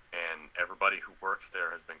 And everybody who works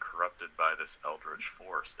there has been corrupted by this eldritch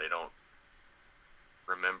force. They don't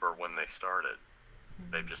remember when they started.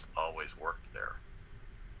 They've just always worked there.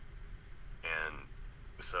 And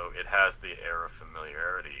so it has the air of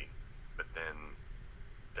familiarity, but then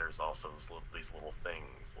there's also these little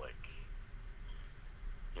things like,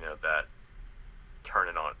 that turn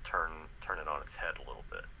it on its head a little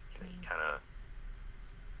bit. You kind of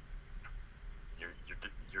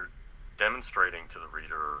you're demonstrating to the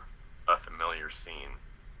reader a familiar scene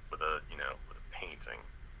with a painting,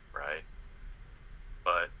 right?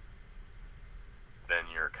 But then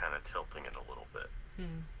you're kind of tilting it a little bit.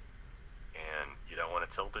 And you don't want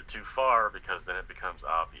to tilt it too far because then it becomes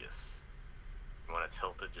obvious. You want to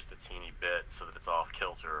tilt it just a teeny bit so that it's off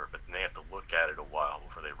kilter, but then they have to look at it a while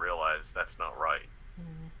before they realize that's not right.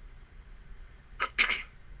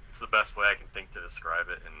 It's the best way I can think to describe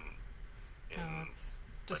it in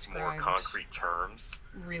more concrete terms.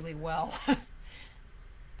 Really well.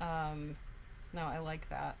 No, I like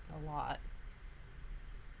that a lot.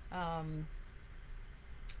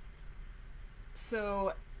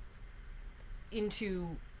 So,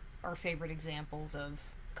 into our favorite examples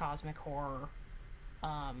of cosmic horror,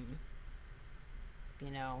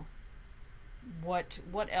 what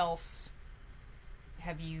else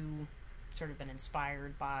have you sort of been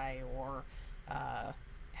inspired by, or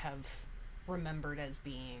have remembered as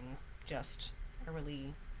being just a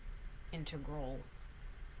really integral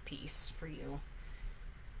piece for you?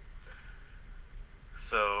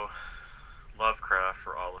 So, Lovecraft,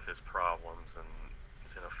 for all of his problems and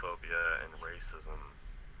xenophobia and racism,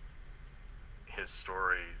 his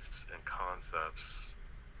stories and concepts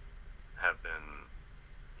have been,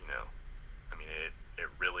 you know, I mean, it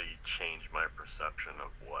really changed my perception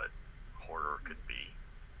of what horror could be.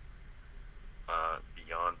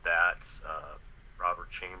 Beyond that, Robert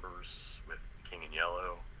Chambers with King in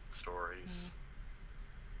Yellow stories.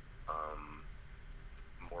 Um,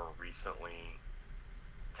 More recently,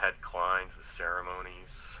 Ted Klein's The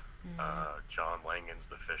Ceremonies, John Langan's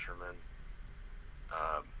The Fisherman,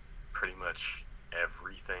 pretty much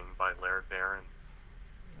everything by Laird Barron.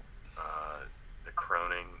 The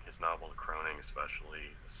Croning, his novel The Croning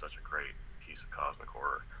especially, is such a great piece of cosmic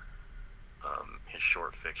horror. His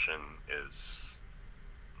short fiction is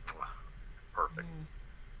perfect.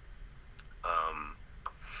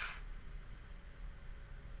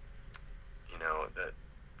 You know, that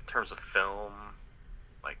in terms of film,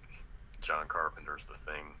 like John Carpenter's The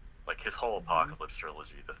Thing, like his whole Apocalypse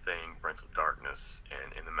trilogy, The Thing, Prince of Darkness,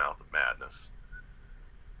 and In the Mouth of Madness,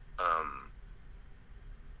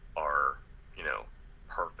 are, you know,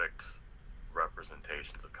 perfect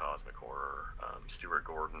representations of cosmic horror. Stuart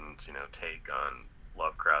Gordon's, you know, take on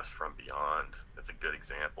Lovecraft's From Beyond, that's a good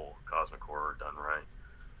example of cosmic horror done right.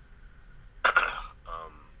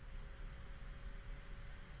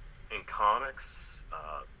 In comics,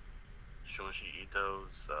 Shunji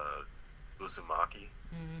Ito's Uzumaki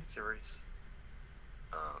series,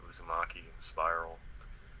 Uzumaki Spiral,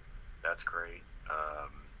 that's great.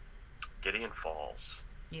 Gideon Falls,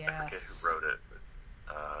 Yes. I forget who wrote it,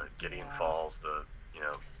 but Gideon Falls,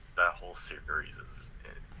 that whole series is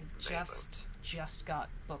amazing. Just got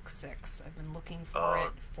book 6. I've been looking for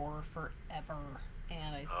it for forever,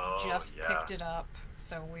 and I just picked it up,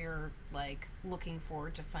 so we're like looking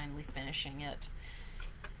forward to finally finishing it.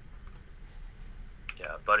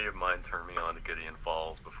 Yeah, a buddy of mine turned me on to Gideon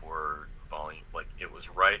Falls before it was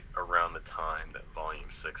right around the time that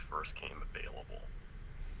Volume 6 first came available.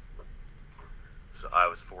 So I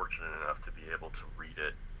was fortunate enough to be able to read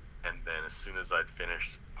it, and then as soon as I'd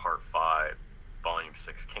finished Part 5, Volume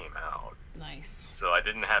 6 came out. Nice. So I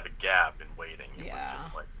didn't have a gap in waiting. It Yeah. was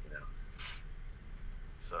just like, you know.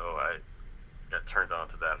 So I got turned on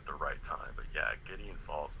to that at the right time. But yeah, Gideon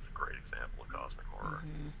Falls is a great example of cosmic horror.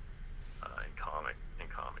 In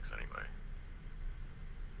comics anyway.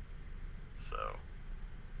 So.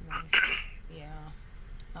 Nice. Yeah.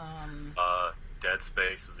 Dead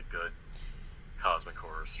Space is a good cosmic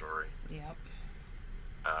horror story. Yep.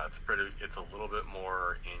 It's a little bit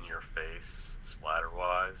more in your face splatter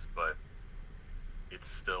wise, but it's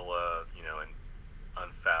still an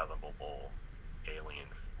unfathomable alien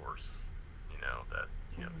force, that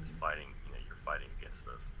is fighting, you're fighting against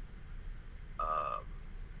this.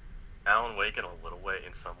 Alan Wake in a little way,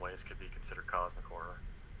 in some ways, could be considered cosmic horror.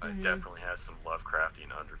 It definitely has some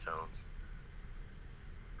Lovecraftian undertones.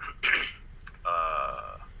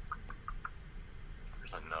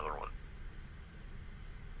 There's another one.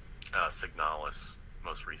 Signalis,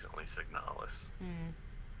 most recently Signalis.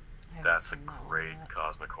 That's a great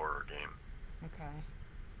cosmic horror game. Okay.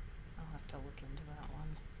 I'll have to look into that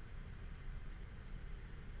one.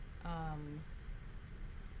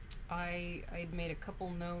 I'd made a couple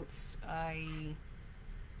notes. I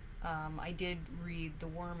did read The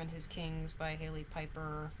Worm and His Kings by Haley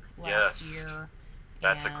Piper last year.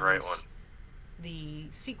 That's a great one. The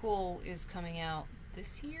sequel is coming out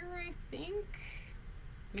this year, I think.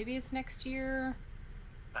 Maybe it's next year.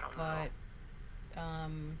 I don't know. But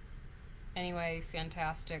anyway,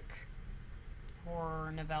 fantastic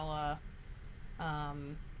horror novella.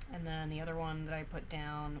 And then the other one that I put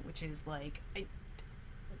down, which is like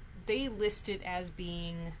they list it as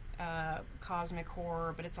being cosmic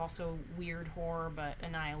horror, but it's also weird horror, but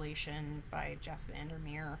Annihilation by Jeff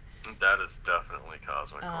Vandermeer. That is definitely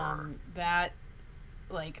cosmic horror. That,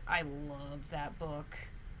 like, I love that book.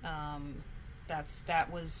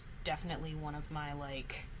 That was definitely one of my,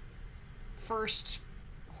 like, first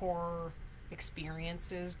horror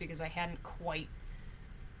experiences, because I hadn't quite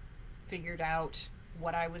figured out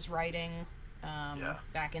what I was writing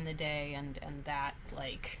back in the day, and that,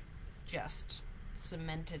 like, just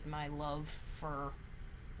cemented my love for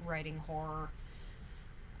writing horror,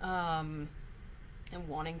 and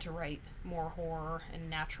wanting to write more horror, and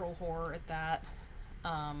natural horror at that.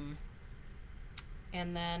 And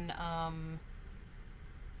then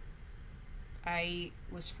I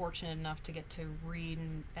was fortunate enough to get to read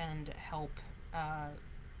and help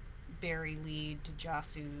Barry lead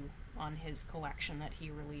Jasu on his collection that he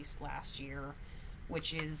released last year,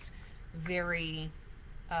 which is very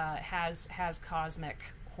has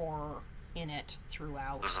cosmic horror in it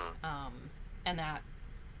throughout, and that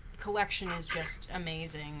collection is just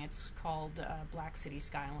amazing. It's called Black City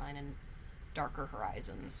Skyline and Darker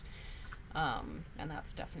Horizons, and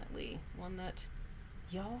that's definitely one that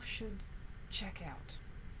y'all should check out.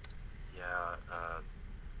 Yeah,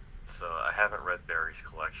 so I haven't read Barry's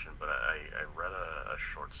collection, but I read a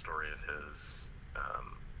short story of his,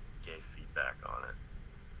 gave feedback on it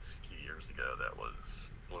a few years ago that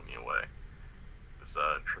blew me away. It was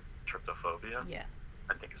Tryptophobia, Yeah.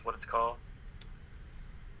 I think is what it's called.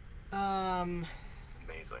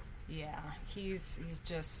 Amazing. Yeah, he's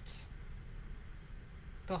just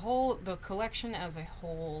the collection as a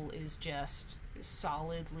whole is just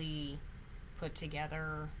solidly put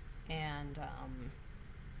together, and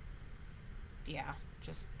yeah,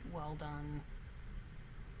 just well done.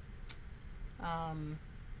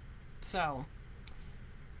 So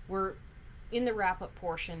we're in the wrap up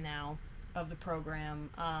portion now of the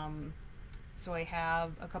program. So I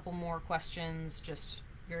have a couple more questions, just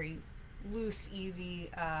very loose, easy.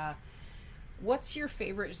 What's your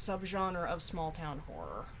favorite subgenre of small town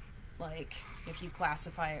horror? Like, if you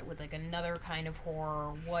classify it with like another kind of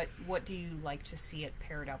horror, what do you like to see it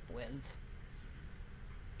paired up with?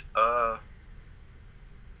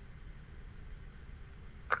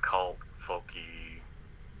 Occult, folky,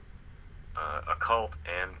 occult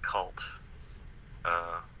and cult,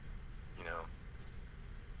 you know,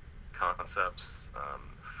 concepts,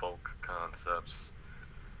 folk concepts,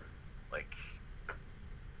 like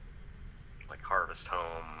Harvest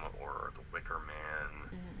Home or The Wicker Man.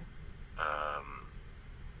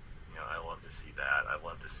 You know, I love to see that. I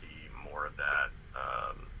love to see more of that.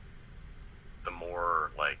 The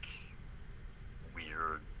more like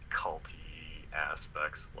weird culty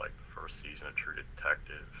aspects of like the first season of True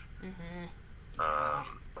Detective. Yeah.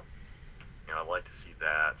 You know, I like to see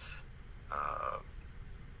that.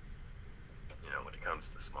 You know, when it comes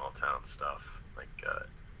to small town stuff, like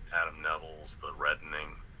Adam Neville's The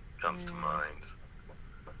Reddening comes to mind.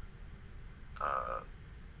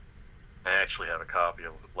 I actually have a copy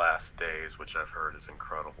of Last Days, which I've heard is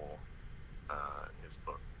incredible. His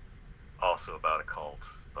book, also about a cult,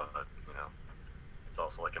 but you know, it's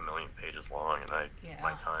also like 1,000,000 pages long, and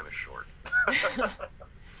my time is short.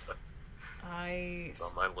 So, it's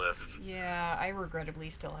on my list. Yeah, I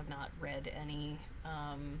regrettably still have not read any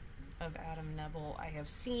of Adam Neville. I have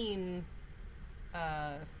seen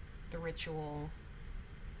The Ritual,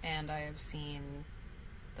 and I have seen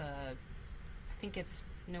I think it's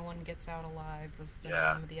No One Gets Out Alive was the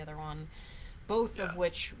name of the other one. Both of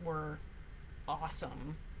which were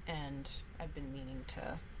awesome, and I've been meaning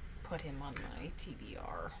to put him on my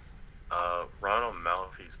TBR. Ronald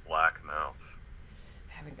Malfi's Black Mouth.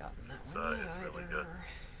 Haven't gotten that one yet either. Really good.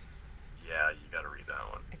 Yeah, you gotta read that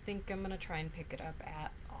one. I think I'm gonna try and pick it up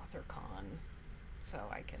at AuthorCon, so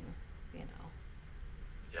I can, you know,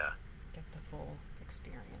 get the full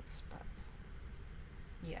experience. But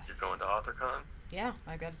yes, you're going to AuthorCon? Yeah,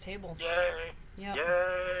 I got a table. Yay! Yep.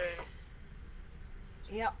 Yay!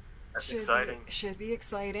 Yep. That's exciting. Should be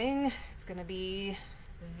exciting. It's gonna be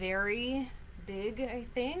very big, I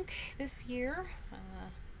think, this year.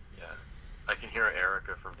 Yeah. I can hear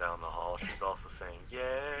Erica from down the hall. She's also saying,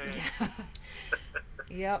 "Yay!" Yeah.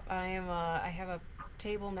 Yep. I have a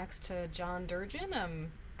table next to John Durgin.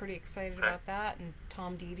 I'm pretty excited about that, and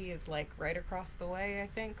Tom Deedy is like right across the way, I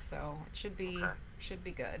think. So it should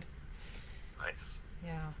be good. Nice.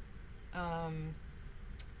 Yeah.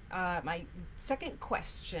 My second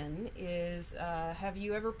question is, have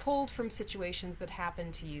you ever pulled from situations that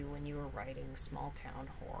happened to you when you were writing small town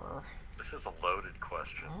horror? This is a loaded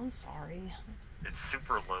question. Oh, I'm sorry. It's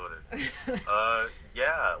super loaded.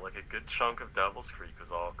 Yeah, like a good chunk of Devil's Creek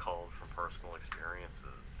was all called from personal experiences.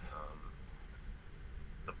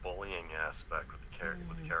 The bullying aspect with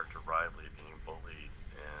the character Riley being bullied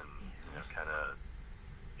and you know, kind of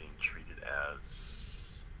being treated as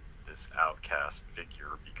this outcast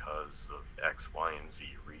figure because of X, Y, and Z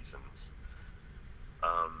reasons.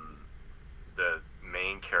 The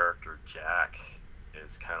main character, Jack,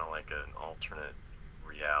 is kind of like an alternate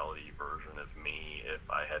reality version of me if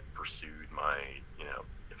I had pursued my, you know,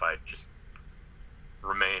 if I just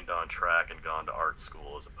remained on track and gone to art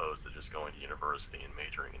school as opposed to just going to university and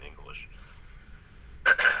majoring in English.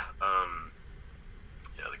 You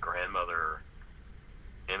know, the grandmother,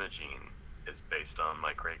 Imogene, is based on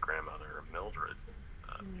my great-grandmother, Mildred,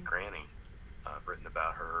 the granny. I've written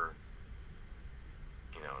about her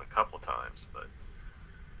a couple of times, but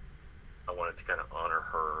I wanted to kind of honor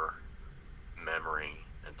her memory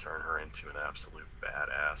and turn her into an absolute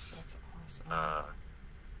badass. That's awesome.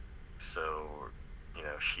 So,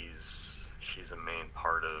 she's a main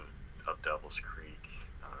part of Devil's Creek.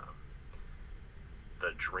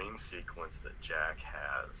 The dream sequence that Jack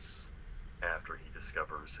has after he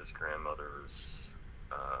discovers his grandmother's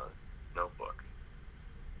notebook,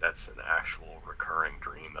 that's an actual recurring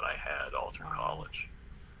dream that I had all through college.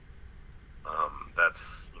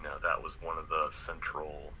 That was one of the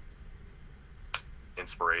central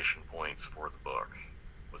inspiration points for the book,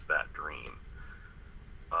 was that dream.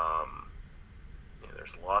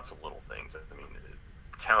 There's lots of little things. I mean,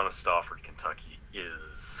 the town of Stafford, Kentucky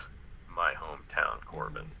is my hometown,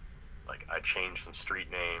 Corbin. Mm-hmm. Like, I changed some street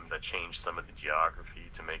names, I changed some of the geography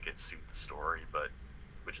to make it suit the story,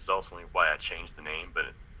 which is also why I changed the name,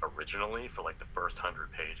 but originally, for like the first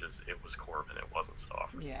 100 pages, it was Corbin, it wasn't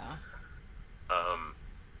Stafford. Yeah.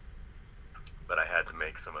 But I had to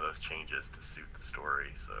make some of those changes to suit the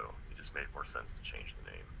story, so it just made more sense to change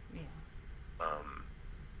the name. Yeah.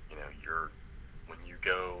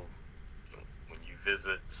 When you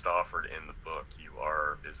visit Stafford in the book,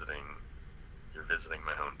 you're visiting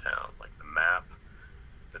my hometown. Like, the map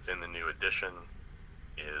that's in the new edition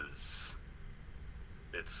it's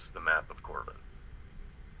the map of Corbin.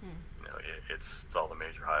 It's all the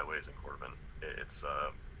major highways in Corbin.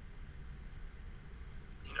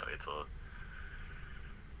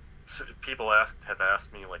 So people have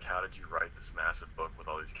asked me, like, how did you write this massive book with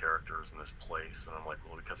all these characters in this place? And I'm like,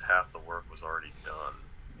 well, because half the work was already done.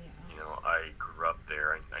 Yeah. I grew up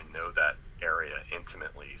there, and I know that area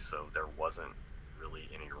intimately, so there wasn't really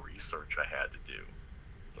any research I had to do.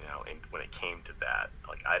 And when it came to that,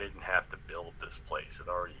 like, I didn't have to build this place. It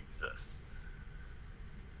already exists.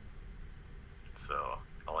 So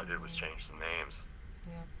all I did was change some names.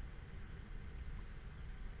 Yeah.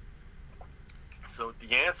 So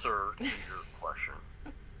the answer to your question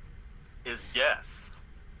is yes.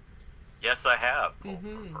 Yes, I have pulled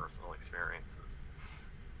from personal experiences.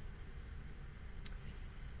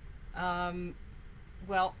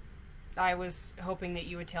 Well, I was hoping that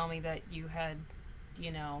you would tell me that you had,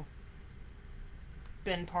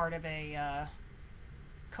 been part of a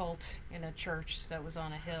cult in a church that was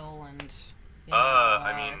on a hill, and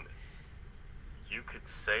I mean, you could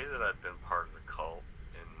say that I've been part of the cult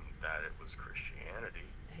in that it was Christianity.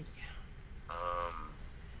 Yeah.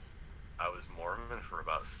 I was Mormon for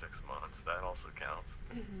about 6 months. That also counts.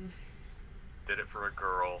 Mm-hmm. Did it for a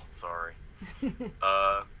girl. Sorry.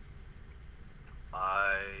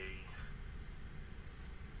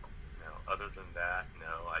 Other than that,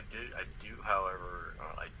 no. I do, however,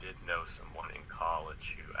 I did know someone in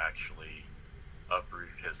college who actually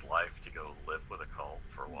uprooted his life to go live with a cult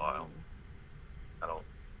for a while.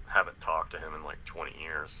 Haven't talked to him in like 20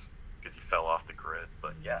 years because he fell off the grid,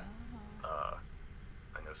 but yeah, I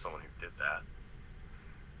know someone who did that.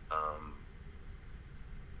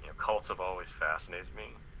 Cults have always fascinated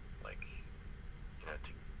me. Like,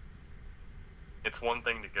 it's one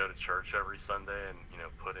thing to go to church every Sunday and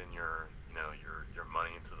put in your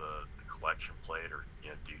money into the collection plate, or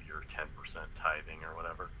do your 10% tithing or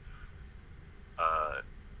whatever.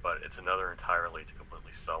 But it's another entirely to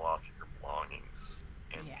completely sell off your belongings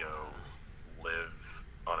and go live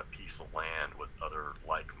on a piece of land with other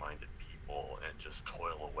like-minded people and just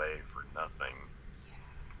toil away for nothing,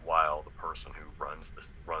 while the person who runs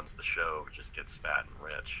the show just gets fat and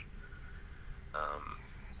rich.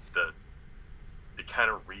 The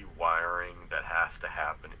kind of rewiring that has to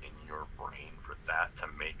happen in your brain for that to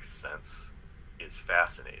make sense is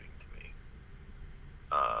fascinating to me.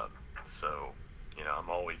 So, I'm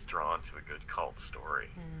always drawn to a good cult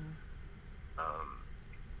story.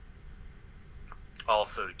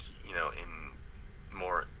 Also,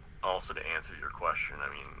 also to answer your question, I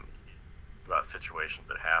mean, about situations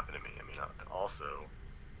that happen to me. I mean, also,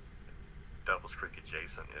 Devil's Creek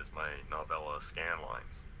adjacent is my novella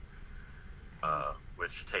Scanlines,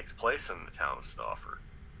 which takes place in the town of Stafford,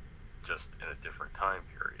 just in a different time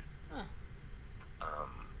period.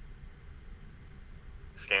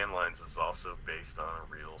 Scanlines is also based on a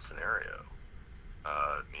real scenario.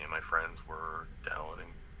 Me and my friends were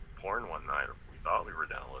downloading porn one night, or we thought we were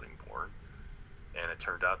downloading porn, and it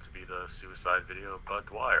turned out to be the suicide video of Bud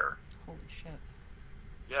Dwyer. Holy shit.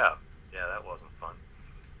 Yeah, that wasn't fun.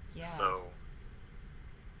 Yeah. So,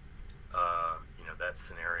 that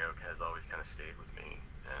scenario has always kind of stayed with me,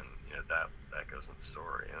 and that goes with the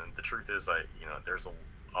story. And the truth is, there's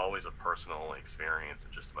always a personal experience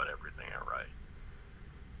in just about everything I write.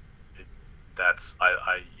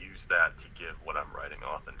 I use that to give what I'm writing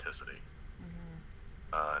authenticity.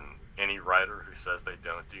 And any writer who says they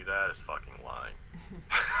don't do that is fucking lying.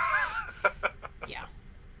 Yeah.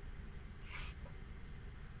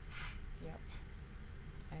 Yep.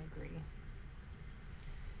 I agree.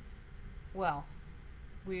 Well,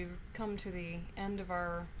 we've come to the end of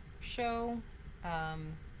our show.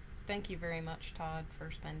 Thank you very much, Todd,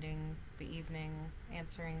 for spending the evening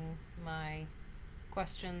answering my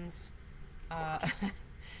questions.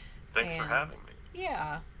 Thanks for having me.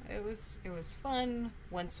 Yeah, it was fun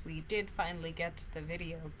once we did finally get the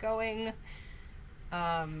video going.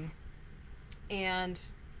 And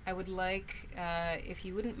I would like, if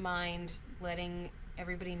you wouldn't mind letting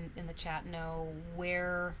everybody in the chat know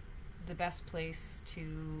where the best place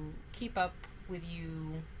to keep up with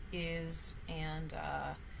you is, and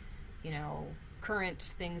current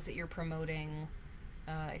things that you're promoting,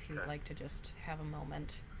 if you would like to just have a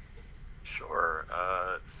moment. Sure.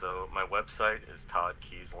 So my website is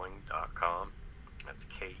toddkeisling.com. That's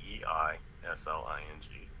Keisling.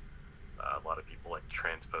 A lot of people like to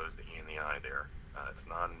transpose the E and the I there. It's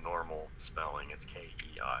not a normal spelling. It's Kei.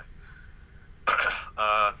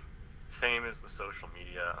 Same as with social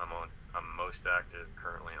media. I'm most active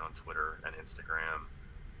currently on Twitter and Instagram.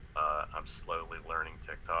 I'm slowly learning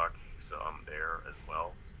TikTok, so I'm there as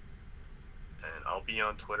well. And I'll be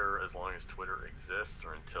on Twitter as long as Twitter exists,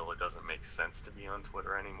 or until it doesn't make sense to be on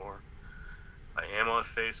Twitter anymore. I am on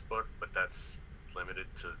Facebook, but that's limited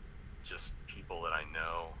to just people that I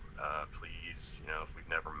know. Please, if we've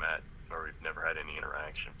never met or we've never had any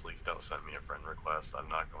interaction, please don't send me a friend request. I'm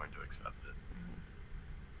not going to accept it.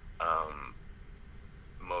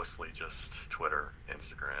 Mostly just Twitter,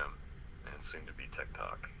 Instagram, and soon to be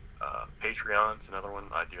TikTok. Patreon's another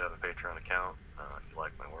one. I do have a Patreon account. If you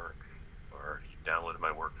like my work, or if you downloaded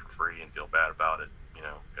my work for free and feel bad about it,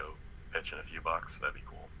 go pitch in a few bucks. That'd be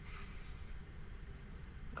cool.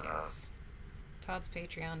 Yes. Todd's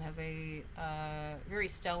Patreon has a very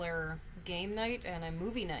stellar game night and a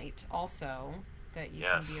movie night also that you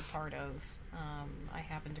can be a part of. I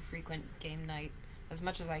happen to frequent game night as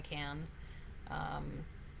much as I can.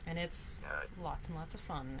 And it's lots and lots of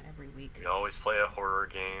fun every week. We always play a horror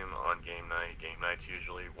game on game night. Game night's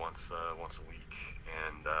usually once a week.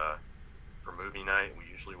 And for movie night, we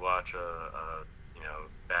usually watch a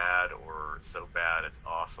bad or so bad it's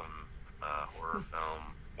awesome horror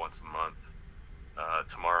film once a month.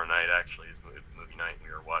 Tomorrow night actually is movie night. We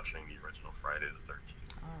are watching the original Friday the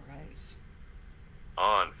 13th. All right.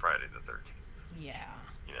 On Friday the 13th. Yeah.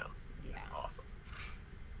 It's awesome.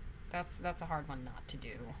 That's a hard one not to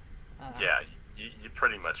do. Yeah, you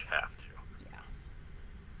pretty much have to.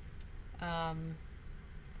 Yeah.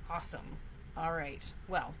 Awesome. All right.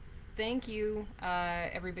 Well, thank you,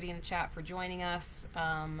 everybody in the chat, for joining us.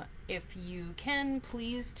 If you can,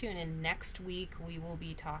 please tune in next week. We will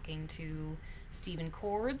be talking to Stephen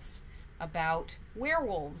Cords about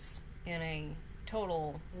werewolves in a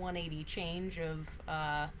total 180 change of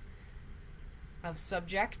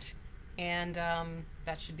subject, and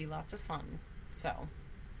that should be lots of fun. So,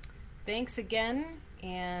 thanks again,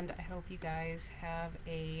 and I hope you guys have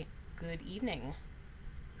a good evening.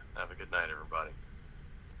 Have a good night, everybody.